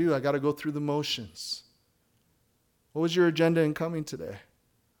what I do. I got to go through the motions. What was your agenda in coming today?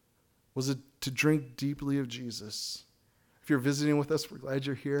 Was it to drink deeply of Jesus? If you're visiting with us, we're glad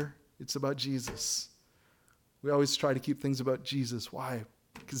you're here. It's about Jesus. We always try to keep things about Jesus. Why?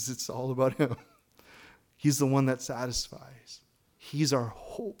 Because it's all about him. He's the one that satisfies. He's our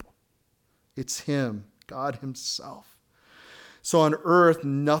hope. It's him, God himself. So on earth,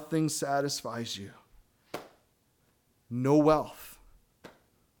 nothing satisfies you. No wealth.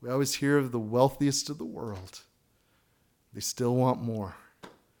 We always hear of the wealthiest of the world. They still want more.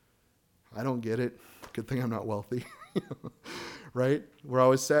 I don't get it. Good thing I'm not wealthy. Right? We're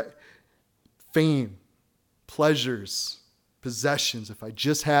always set. Fame, pleasures, possessions. If I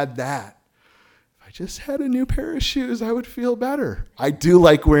just had that. If I just had a new pair of shoes, I would feel better. I do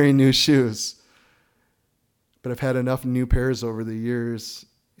like wearing new shoes. But I've had enough new pairs over the years.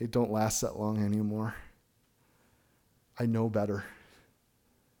 It don't last that long anymore. I know better.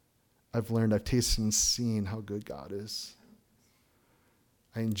 I've learned, I've tasted and seen how good God is.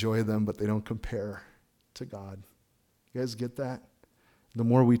 I enjoy them, but they don't compare to God. You guys get that? the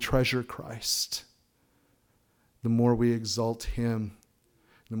more we treasure Christ, the more we exalt him,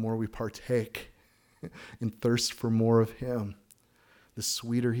 the more we partake and thirst for more of him, the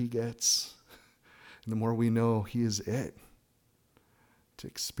sweeter he gets, and the more we know he is it. To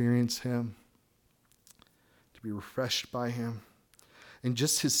experience him, to be refreshed by him. And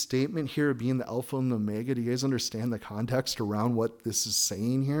just his statement here being the Alpha and the Omega, do you guys understand the context around what this is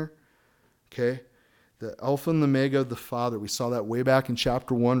saying here? Okay? The Alpha and the Omega of the Father. We saw that way back in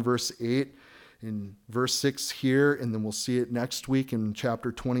chapter 1, verse 8, in verse 6 here, and then we'll see it next week in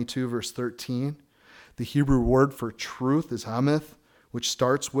chapter 22, verse 13. The Hebrew word for truth is hameth, which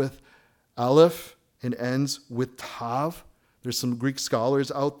starts with aleph and ends with tav. There's some Greek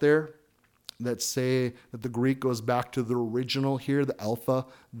scholars out there that say that the Greek goes back to the original here, the Alpha,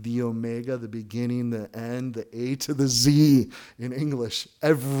 the Omega, the beginning, the end, the A to the Z in English,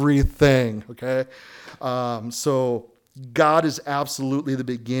 everything, okay? So God is absolutely the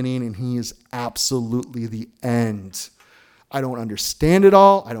beginning and he is absolutely the end. I don't understand it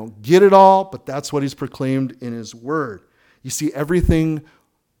all, I don't get it all, but that's what he's proclaimed in his word. You see, everything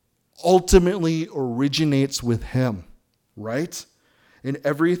ultimately originates with him, right? And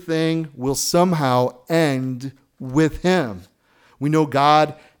everything will somehow end with him. We know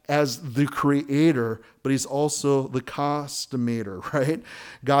God as the creator, but he's also the consummator, right?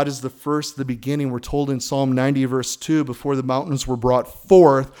 God is the first, the beginning. We're told in Psalm 90, verse 2, before the mountains were brought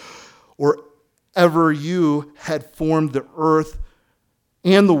forth, or ever you had formed the earth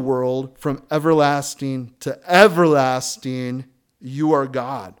and the world, from everlasting to everlasting, you are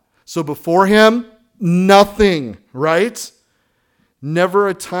God. So before him, nothing, right? Never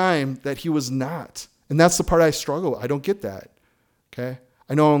a time that he was not. And that's the part I struggle with. I don't get that. Okay?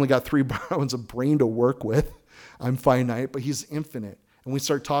 I know I only got 3 pounds of brain to work with. I'm finite, but he's infinite. And we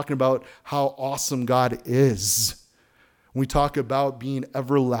start talking about how awesome God is. When we talk about being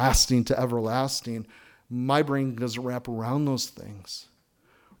everlasting to everlasting, my brain doesn't wrap around those things.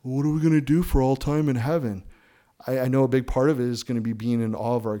 What are we going to do for all time in heaven? I know a big part of it is going to be being in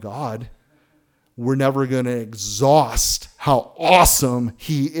awe of our God. We're never going to exhaust how awesome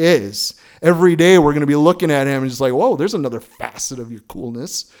he is. Every day we're going to be looking at him and just like, whoa, there's another facet of your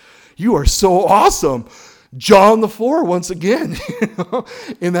coolness. You are so awesome. Jaw on the floor once again.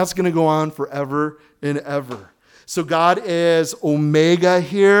 And that's going to go on forever and ever. So God is Omega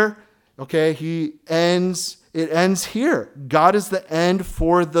here. Okay, it ends here. God is the end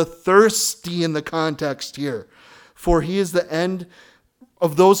for the thirsty in the context here. For he is the end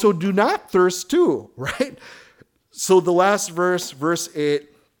of those who do not thirst too, right? So the last verse, verse 8,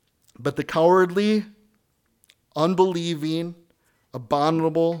 but the cowardly, unbelieving,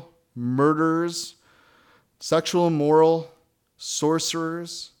 abominable, murderers, sexual immoral,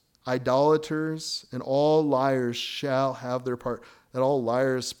 sorcerers, idolaters, and all liars shall have their part. That all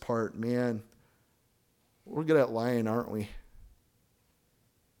liars part, man, we're good at lying, aren't we?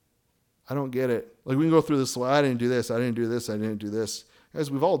 I don't get it. Like we can go through this, well, I didn't do this, I didn't do this, I didn't do this. Guys,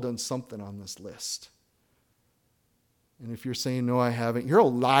 we've all done something on this list. And if you're saying, no, I haven't, you're a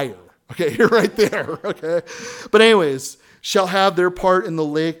liar. Okay, you're right there. Okay. But anyways, shall have their part in the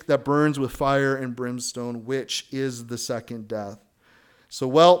lake that burns with fire and brimstone, which is the second death. So,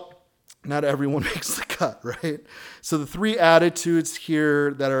 well, not everyone makes the cut, right? So the 3 attitudes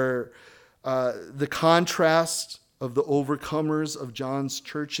here that are the contrast of the overcomers of John's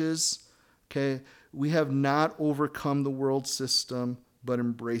churches. Okay, we have not overcome the world system, but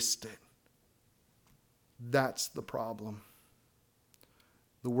embraced it. That's the problem.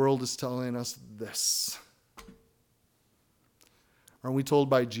 The world is telling us this. Aren't we told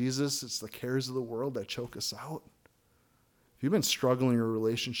by Jesus it's the cares of the world that choke us out? If you've been struggling in your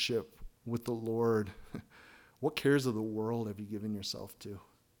relationship with the Lord, what cares of the world have you given yourself to?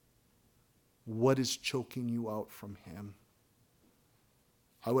 What is choking you out from him?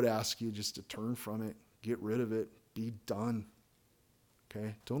 I would ask you just to turn from it, get rid of it, be done.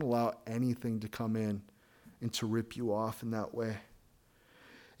 Okay? Don't allow anything to come in and to rip you off in that way.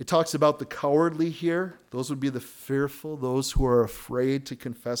 It talks about the cowardly here. Those would be the fearful, those who are afraid to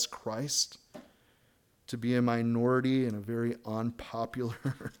confess Christ, to be a minority in a very unpopular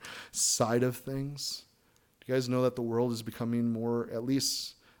side of things. Do you guys know that the world is becoming more, at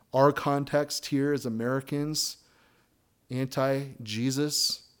least our context here as Americans,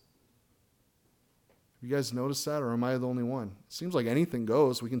 anti-Jesus? Have you guys noticed that, or am I the only one? It seems like anything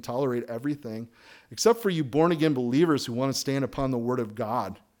goes. We can tolerate everything, except for you born-again believers who want to stand upon the word of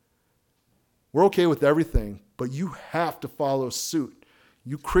God. We're okay with everything, but you have to follow suit.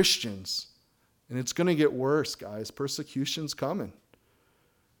 You Christians. And it's going to get worse, guys. Persecution's coming.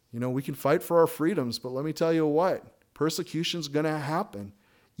 You know, we can fight for our freedoms, but let me tell you what. Persecution's going to happen,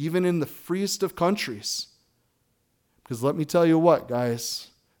 even in the freest of countries. Because let me tell you what, guys,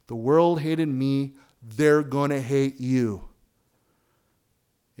 the world hated me, they're going to hate you.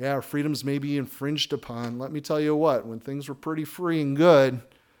 Yeah, our freedoms may be infringed upon. Let me tell you what, when things were pretty free and good,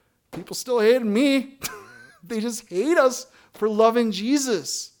 people still hated me. They just hate us for loving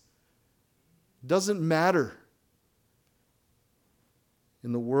Jesus. Doesn't matter.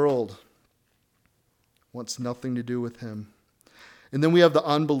 In the world wants nothing to do with him. And then we have the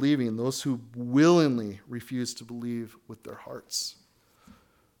unbelieving, those who willingly refuse to believe with their hearts.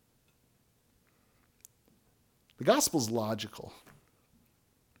 The gospel's logical.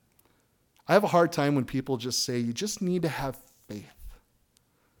 I have a hard time when people just say, you just need to have faith.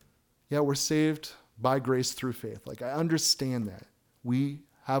 Yeah, we're saved by grace through faith. Like, I understand that. We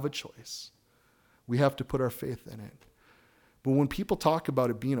have a choice. We have to put our faith in it. But when people talk about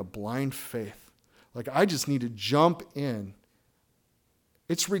it being a blind faith, like, I just need to jump in,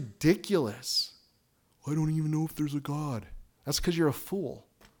 it's ridiculous. I don't even know if there's a God. That's because you're a fool.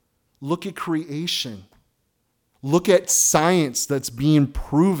 Look at creation. Look at science that's being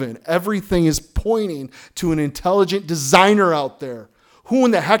proven. Everything is pointing to an intelligent designer out there. Who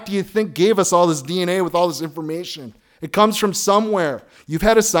in the heck do you think gave us all this DNA with all this information? It comes from somewhere. You've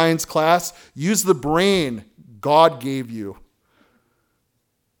had a science class. Use the brain God gave you.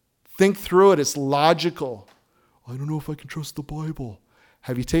 Think through it. It's logical. I don't know if I can trust the Bible.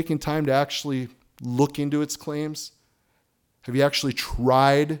 Have you taken time to actually look into its claims? Have you actually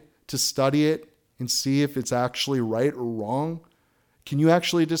tried to study it and see if it's actually right or wrong? Can you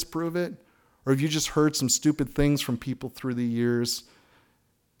actually disprove it? Or have you just heard some stupid things from people through the years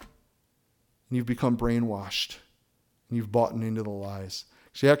and you've become brainwashed and you've bought into the lies?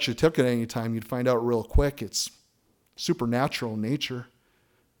 If you actually took it any time, you'd find out real quick it's supernatural in nature.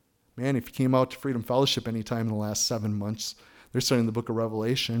 Man, if you came out to Freedom Fellowship anytime in the last 7 months, they're studying the book of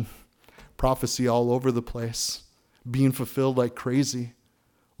Revelation. Prophecy all over the place. Being fulfilled like crazy.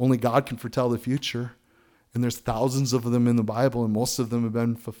 Only God can foretell the future. And there's thousands of them in the Bible, and most of them have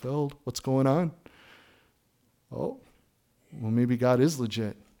been fulfilled. What's going on? Oh, well, maybe God is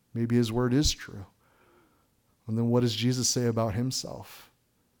legit. Maybe his word is true. And then what does Jesus say about himself?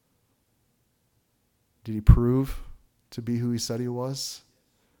 Did he prove to be who he said he was?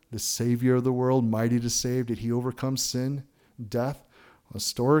 The Savior of the world, mighty to save. Did he overcome sin, death? Well,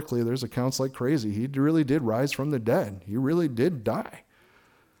 historically, there's accounts like crazy. He really did rise from the dead. He really did die.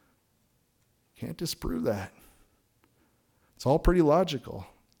 Can't disprove that. It's all pretty logical.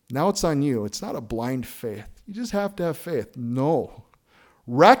 Now it's on you. It's not a blind faith. You just have to have faith. No.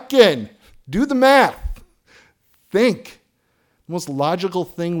 Reckon. Do the math. Think. The most logical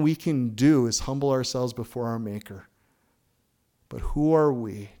thing we can do is humble ourselves before our Maker. But who are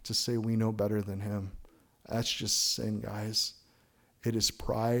we to say we know better than him? That's just sin, guys. It is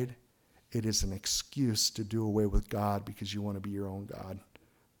pride. It is an excuse to do away with God because you want to be your own God.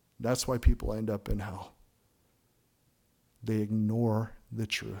 That's why people end up in hell. They ignore the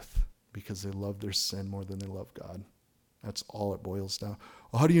truth because they love their sin more than they love God. That's all it boils down.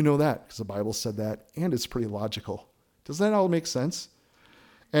 Well, how do you know that? Because the Bible said that, and it's pretty logical. Does that all make sense?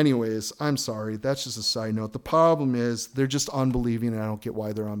 Anyways, I'm sorry. That's just a side note. The problem is they're just unbelieving, and I don't get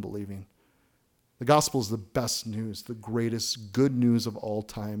why they're unbelieving. The gospel is the best news, the greatest good news of all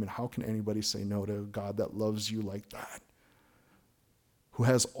time, and how can anybody say no to a God that loves you like that? Who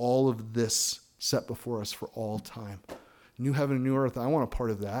has all of this set before us for all time. New heaven and new earth, I want a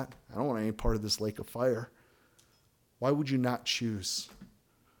part of that. I don't want any part of this lake of fire. Why would you not choose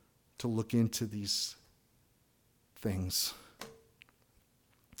to look into these things?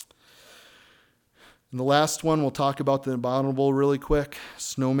 And the last one, we'll talk about the abominable really quick.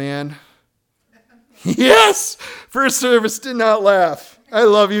 Snowman. Yes! First service did not laugh. I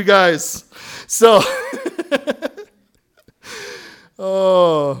love you guys. So,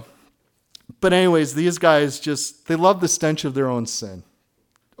 oh. But anyways, these guys they love the stench of their own sin.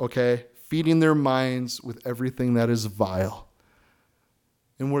 Okay? Feeding their minds with everything that is vile.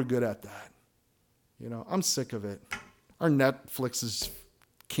 And we're good at that. You know, I'm sick of it. Our Netflix is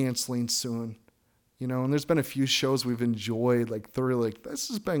canceling soon. You know, and there's been a few shows we've enjoyed, like thoroughly, like this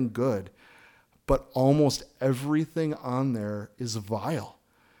has been good. But almost everything on there is vile.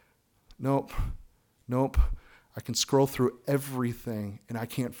 Nope. I can scroll through everything and I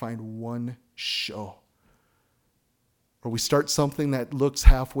can't find one show. Or we start something that looks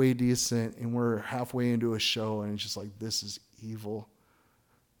halfway decent and we're halfway into a show and it's just like, this is evil.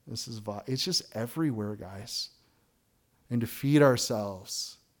 This is vile. It's just everywhere, guys. And to feed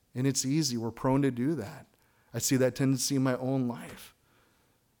ourselves. And it's easy. We're prone to do that. I see that tendency in my own life.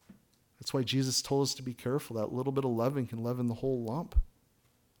 That's why Jesus told us to be careful. That little bit of leaven can leaven the whole lump.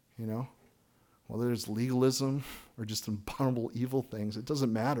 Whether it's legalism or just abominable evil things, it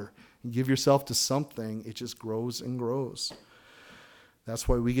doesn't matter. You give yourself to something, it just grows and grows. That's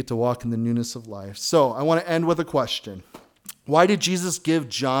why we get to walk in the newness of life. So I want to end with a question. Why did Jesus give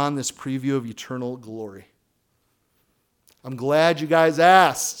John this preview of eternal glory? I'm glad you guys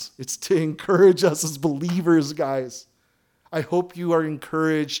asked. It's to encourage us as believers, guys. I hope you are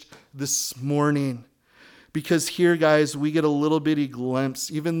encouraged this morning. Because here, guys, we get a little bitty glimpse.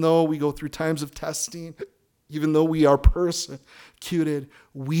 Even though we go through times of testing, even though we are persecuted,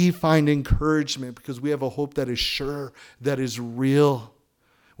 we find encouragement because we have a hope that is sure, that is real.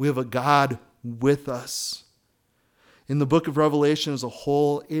 We have a God with us. In the book of Revelation as a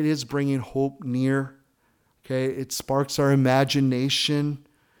whole, it is bringing hope near. Okay, it sparks our imagination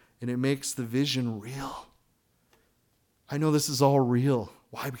and it makes the vision real. I know this is all real.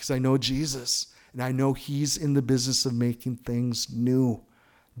 Why? Because I know Jesus. And I know he's in the business of making things new.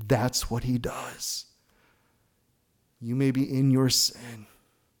 That's what he does. You may be in your sin,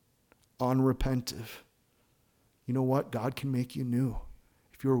 unrepentive. You know what? God can make you new.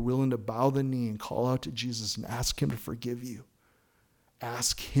 If you're willing to bow the knee and call out to Jesus and ask him to forgive you,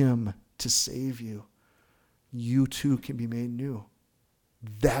 ask him to save you, you too can be made new.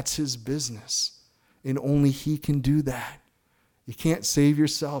 That's his business. And only he can do that. You can't save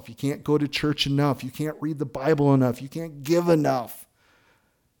yourself. You can't go to church enough. You can't read the Bible enough. You can't give enough.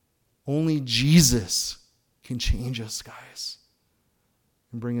 Only Jesus can change us, guys,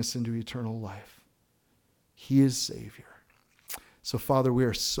 and bring us into eternal life. He is Savior. So, Father, we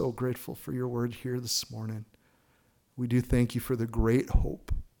are so grateful for your word here this morning. We do thank you for the great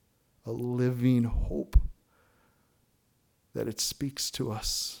hope, a living hope, that it speaks to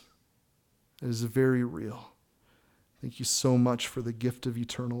us. It is very real. Thank you so much for the gift of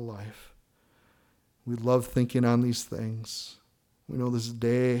eternal life. We love thinking on these things. We know this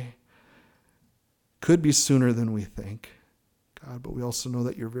day could be sooner than we think, God, but we also know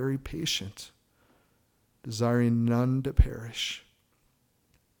that you're very patient, desiring none to perish.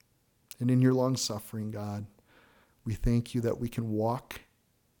 And in your long suffering, God, we thank you that we can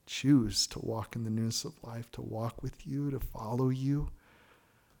choose to walk in the newness of life, to walk with you, to follow you,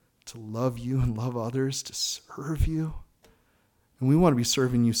 to love you and love others, to serve you. And we want to be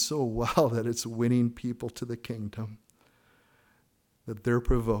serving you so well that it's winning people to the kingdom, that they're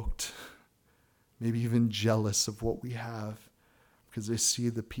provoked, maybe even jealous of what we have because they see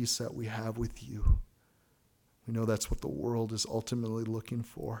the peace that we have with you. We know that's what the world is ultimately looking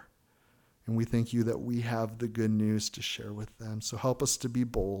for. And we thank you that we have the good news to share with them. So help us to be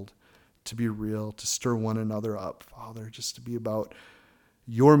bold, to be real, to stir one another up, Father, just to be about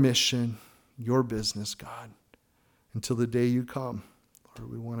your mission, your business, God. Until the day you come,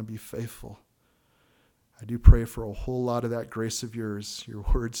 Lord, we want to be faithful. I do pray for a whole lot of that grace of yours. Your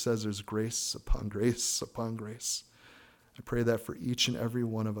word says there's grace upon grace upon grace. I pray that for each and every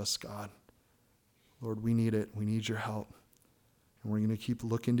one of us, God. Lord, we need it. We need your help. And we're going to keep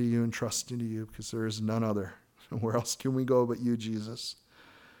looking to you and trusting to you because there is none other. Where else can we go but you, Jesus?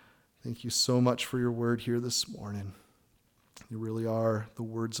 Thank you so much for your word here this morning. You really are the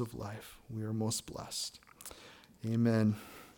words of life. We are most blessed. Amen.